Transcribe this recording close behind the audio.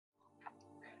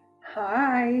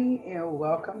Hi, and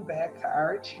welcome back to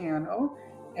our channel,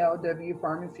 LW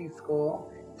Pharmacy School.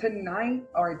 Tonight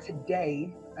or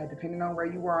today, depending on where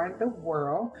you are in the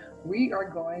world, we are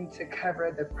going to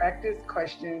cover the practice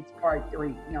questions part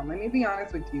 3. Now, let me be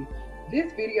honest with you.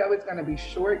 This video is going to be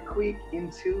short, quick, and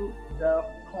to the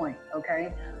point,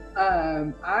 okay?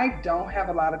 I don't have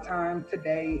a lot of time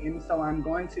today, and so I'm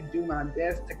going to do my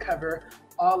best to cover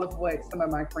all of what some of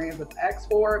my friends have asked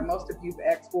for. Most of you've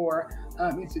asked for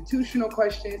institutional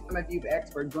questions. Some of you've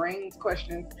asked for grains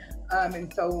questions.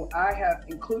 And so I have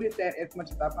included that as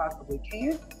much as I possibly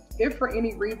can. If for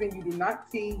any reason you do not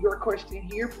see your question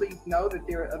here, please know that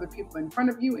there are other people in front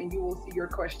of you and you will see your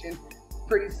question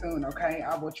pretty soon, okay?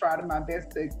 I will try to my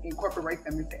best to incorporate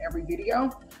them into every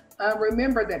video.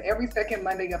 Remember that every second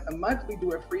Monday of the month, we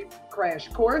do a free crash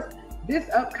course. This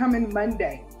upcoming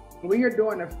Monday, we are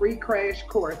doing a free crash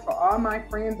course for all my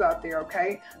friends out there,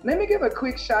 okay? Let me give a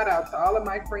quick shout out to all of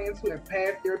my friends who have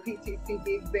passed their PTCB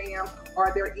exam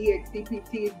or their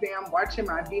EXCPT exam, watching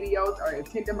my videos or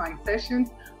attending my sessions.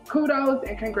 Kudos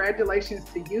and congratulations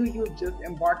to you. You've just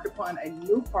embarked upon a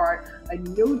new part, a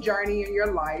new journey in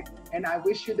your life, and I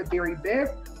wish you the very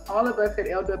best. All of us at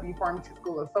LW Pharmacy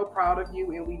School are so proud of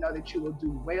you, and we know that you will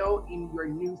do well in your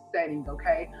new setting,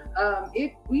 okay?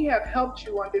 If we have helped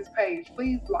you on this page,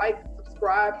 please like,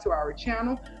 subscribe to our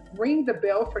channel, ring the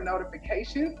bell for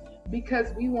notifications,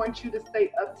 because we want you to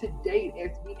stay up to date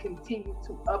as we continue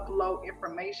to upload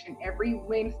information every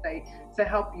Wednesday to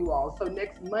help you all. So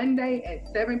next Monday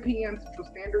at 7 p.m. Central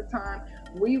Standard Time,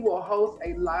 we will host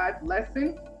a live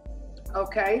lesson.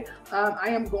 Okay, I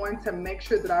am going to make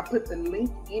sure that I put the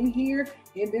link in here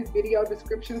in this video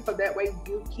description so that way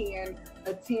you can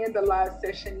attend the live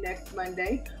session next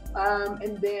Monday.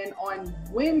 And then on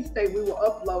Wednesday, we will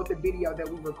upload the video that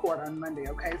we record on Monday,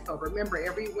 okay? So remember,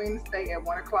 every Wednesday at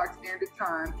 1 o'clock Standard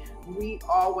Time, we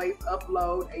always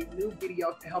upload a new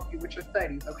video to help you with your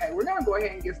studies, okay? We're gonna go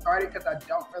ahead and get started because I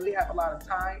don't really have a lot of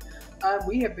time.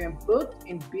 We have been booked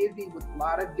and busy with a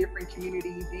lot of different community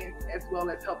events as well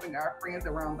as helping our friends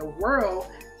around the world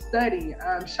study.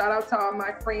 Shout out to all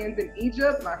my friends in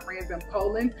Egypt, my friends in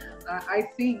Poland. I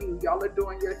see you. Y'all are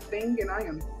doing your thing, and I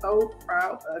am so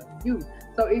proud of you.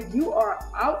 So if you are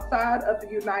outside of the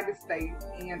United States,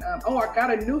 and I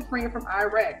got a new friend from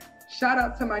Iraq. Shout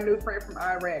out to my new friend from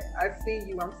Iraq. I see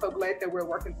you. I'm so glad that we're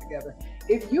working together.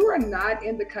 If you are not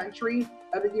in the country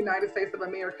of the United States of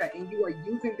America and you are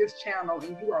using this channel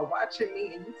and you are watching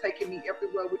me and you taking me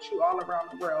everywhere with you all around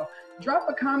the world, drop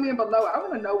a comment below. I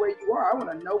want to know where you are. I want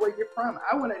to know where you're from.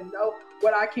 I want to know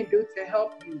what I can do to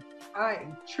help you. I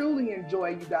truly enjoy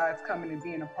you guys coming and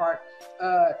being a part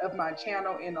of my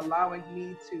channel and allowing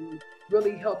me to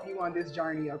really help you on this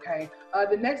journey, okay?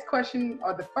 The next question,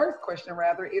 or the first question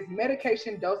rather, is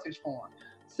medication dosage form.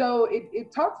 So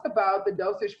it talks about the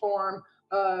dosage form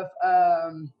of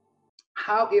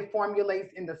how it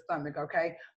formulates in the stomach,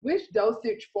 okay? Which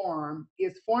dosage form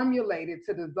is formulated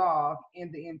to dissolve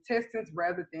in the intestines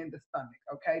rather than the stomach,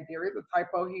 okay? There is a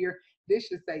typo here. This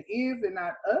should say is and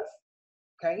not us,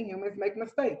 okay? Humans make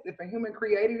mistakes. If a human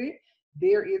created it,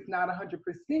 there is not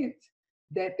 100%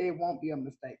 that there won't be a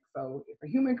mistake. So if a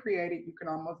human created, you can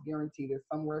almost guarantee that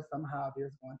somewhere, somehow,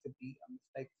 there's going to be a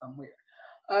mistake somewhere.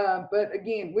 But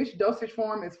again, which dosage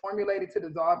form is formulated to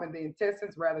dissolve in the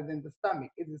intestines rather than the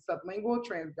stomach? Is it sublingual,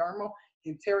 transdermal,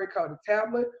 enteric-coated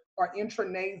tablet, or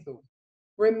intranasal?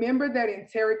 Remember that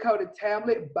enteric-coated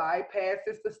tablet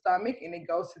bypasses the stomach and it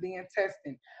goes to the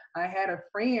intestine. I had a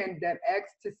friend that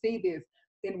asked to see this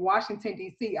in Washington,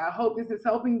 D.C. I hope this is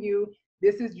helping you.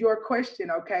 This is your question,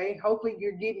 okay? Hopefully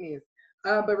you're getting this.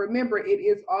 But remember, it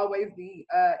is always the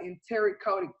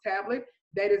enteric-coated tablet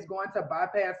that is going to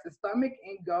bypass the stomach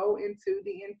and go into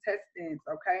the intestines,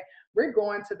 okay? We're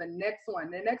going to the next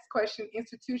one. The next question,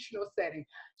 institutional setting.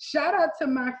 Shout out to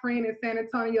my friend in San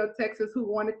Antonio, Texas, who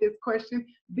wanted this question.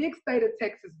 Big state of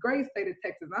Texas, great state of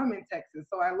Texas. I'm in Texas,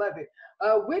 so I love it.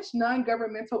 Which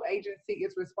non-governmental agency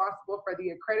is responsible for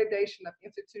the accreditation of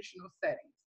institutional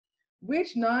settings?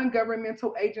 Which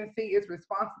non-governmental agency is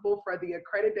responsible for the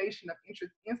accreditation of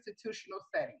institutional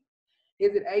settings?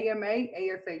 Is it AMA,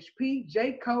 ASHP,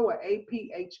 JCAHO, or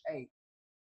APHA?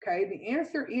 Okay, the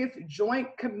answer is Joint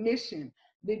Commission.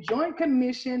 The Joint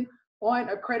Commission on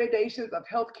Accreditations of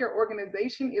Healthcare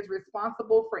Organization is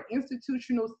responsible for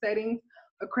institutional settings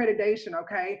accreditation,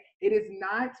 okay? It is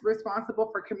not responsible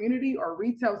for community or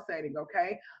retail setting,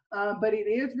 okay? But it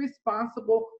is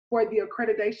responsible for the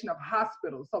accreditation of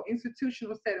hospitals. So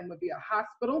institutional setting would be a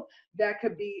hospital, that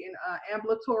could be an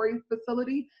ambulatory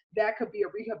facility, that could be a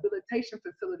rehabilitation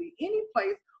facility, any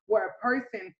place where a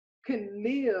person can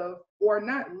live or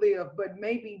not live, but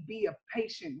maybe be a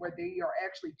patient where they are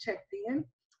actually checked in.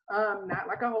 Not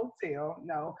like a hotel,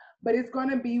 no, but it's going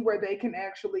to be where they can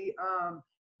actually,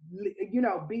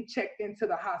 be checked into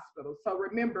the hospital. So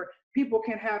remember, people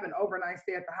can have an overnight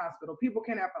stay at the hospital. People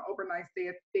can have an overnight stay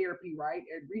at therapy, right?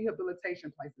 At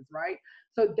rehabilitation places, right?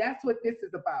 So that's what this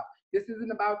is about. This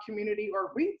isn't about community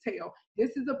or retail.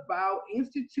 This is about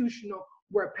institutional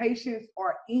where patients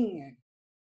are in.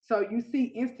 So you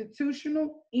see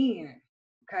institutional in.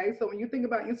 Okay. So when you think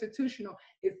about institutional,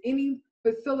 it's any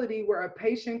facility where a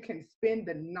patient can spend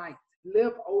the night,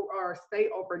 live or stay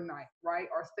overnight, right?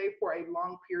 Or stay for a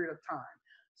long period of time.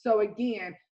 So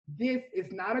again, this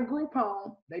is not a group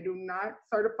home. They do not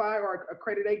certify or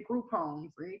accreditate group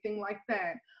homes or anything like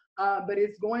that. But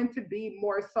it's going to be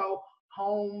more so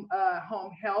home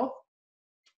health.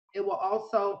 It will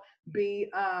also be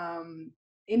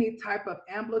any type of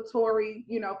ambulatory,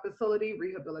 facility,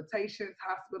 rehabilitations,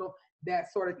 hospital,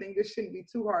 that sort of thing. This shouldn't be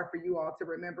too hard for you all to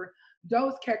remember.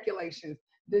 Dose calculations.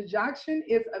 Digoxin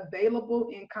is available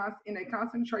in a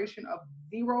concentration of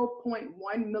zero point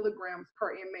 0.1 milligrams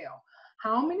per ml.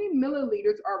 How many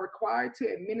milliliters are required to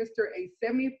administer a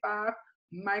 75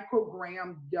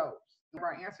 microgram dose?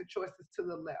 Our answer choices to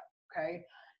the left, okay?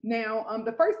 Now,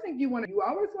 the first thing you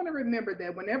always want to remember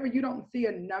that whenever you don't see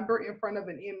a number in front of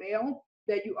an ml,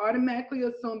 that you automatically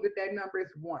assume that that number is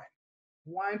 1,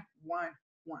 1, 1,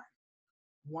 1,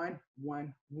 1,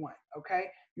 1, 1, okay?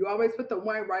 You always put the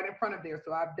 1 right in front of there.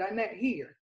 So I've done that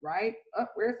here, right? Oh,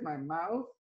 where's my mouse?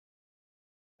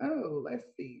 Oh, let's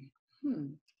see.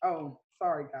 Oh,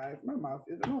 sorry guys, my mouse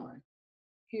isn't on.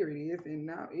 Here it is, and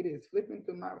now it is flipping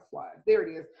through my slides. There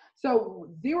it is. So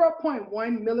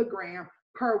 0.1 milligram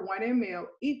per 1 ml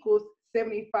equals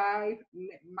 75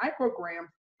 micrograms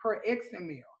per x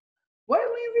ml. What,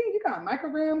 Lindsay? You got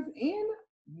micrograms and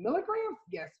milligrams?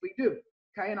 Yes, we do.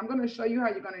 Okay, and I'm going to show you how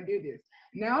you're going to do this.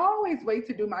 Now, I always wait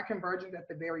to do my conversions at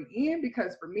the very end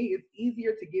because for me, it's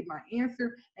easier to get my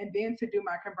answer and then to do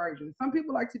my conversions. Some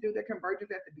people like to do their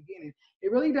conversions at the beginning.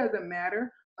 It really doesn't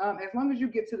matter. As long as you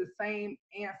get to the same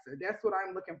answer. That's what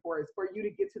I'm looking for, is for you to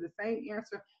get to the same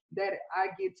answer that I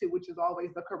get to, which is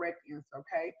always the correct answer,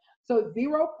 okay? So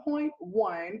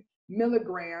 0.1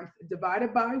 milligrams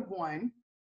divided by 1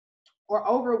 or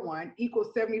over 1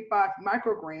 equals 75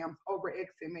 micrograms over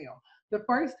x ml. The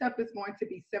first step is going to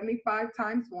be 75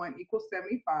 times 1 equals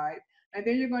 75. And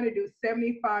then you're going to do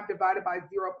 75 divided by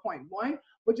 0.1,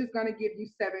 which is going to give you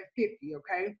 750,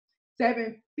 okay?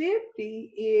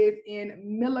 750 is in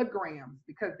milligrams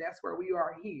because that's where we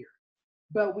are here.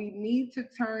 But we need to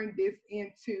turn this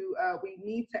into, we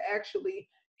need to actually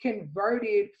convert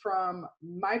it from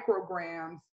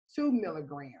micrograms to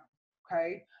milligrams,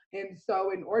 okay? And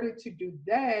so in order to do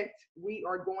that, we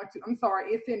are going to, I'm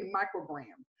sorry, it's in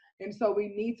micrograms. And so we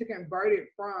need to convert it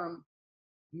from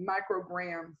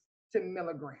micrograms to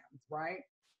milligrams, right?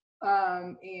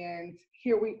 And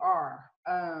here we are.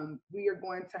 We are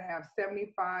going to have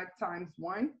 75 times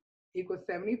 1 equals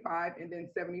 75, and then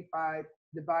 75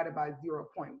 divided by 0.1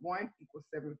 equals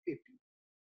 750.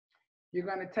 You're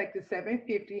going to take the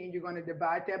 750 and you're going to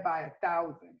divide that by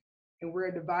 1,000. And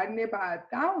we're dividing it by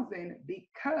 1,000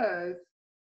 because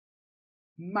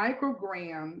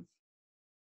micrograms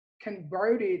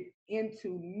converted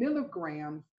into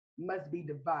milligrams must be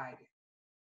divided.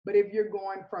 But if you're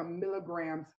going from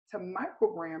milligrams to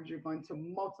micrograms, you're going to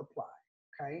multiply,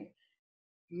 okay?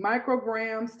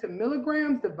 Micrograms to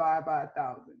milligrams, divide by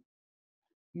 1,000.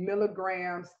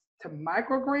 Milligrams to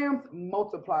micrograms,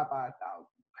 multiply by 1,000,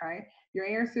 okay? Your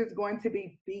answer is going to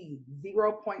be B,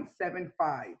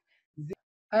 0.75.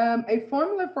 A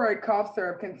formula for a cough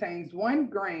syrup contains 1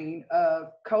 grain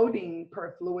of codeine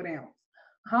per fluid ounce.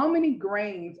 How many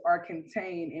grains are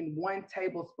contained in 1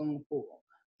 tablespoonful?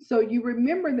 So you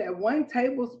remember that 1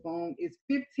 tablespoon is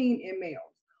 15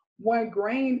 mLs. 1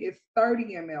 grain is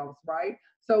 30 mLs, right?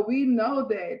 So we know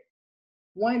that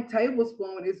 1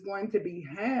 tablespoon is going to be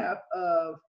half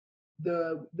of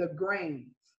the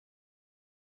grains,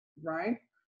 right?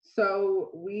 So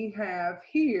we have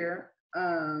here,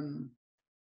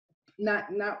 not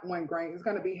 1 grain, it's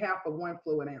going to be half of 1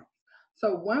 fluid ounce.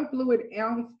 So 1 fluid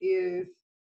ounce is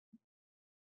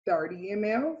 30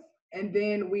 mLs, and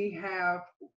then we have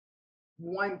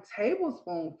 1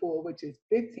 tablespoonful, which is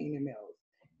 15 mLs.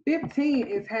 15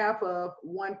 is half of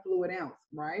 1 fluid ounce,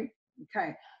 right?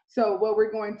 Okay, so what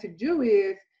we're going to do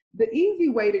is, the easy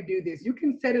way to do this, you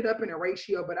can set it up in a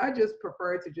ratio, but I just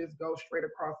prefer to just go straight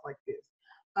across like this.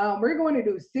 We're going to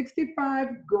do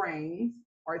 65 grains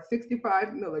or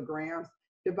 65 milligrams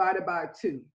divided by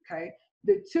 2, okay?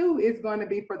 The 2 is going to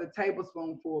be for the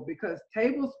tablespoonful, because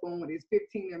tablespoon is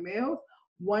 15 mLs,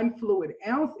 1 fluid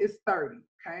ounce is 30.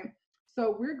 Okay.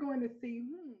 So we're going to see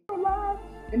live.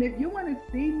 And if you want to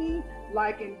see me,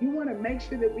 like, and you want to make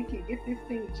sure that we can get this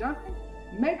thing jumping,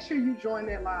 make sure you join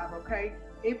that live. Okay.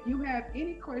 If you have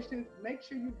any questions, make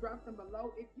sure you drop them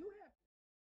below. If you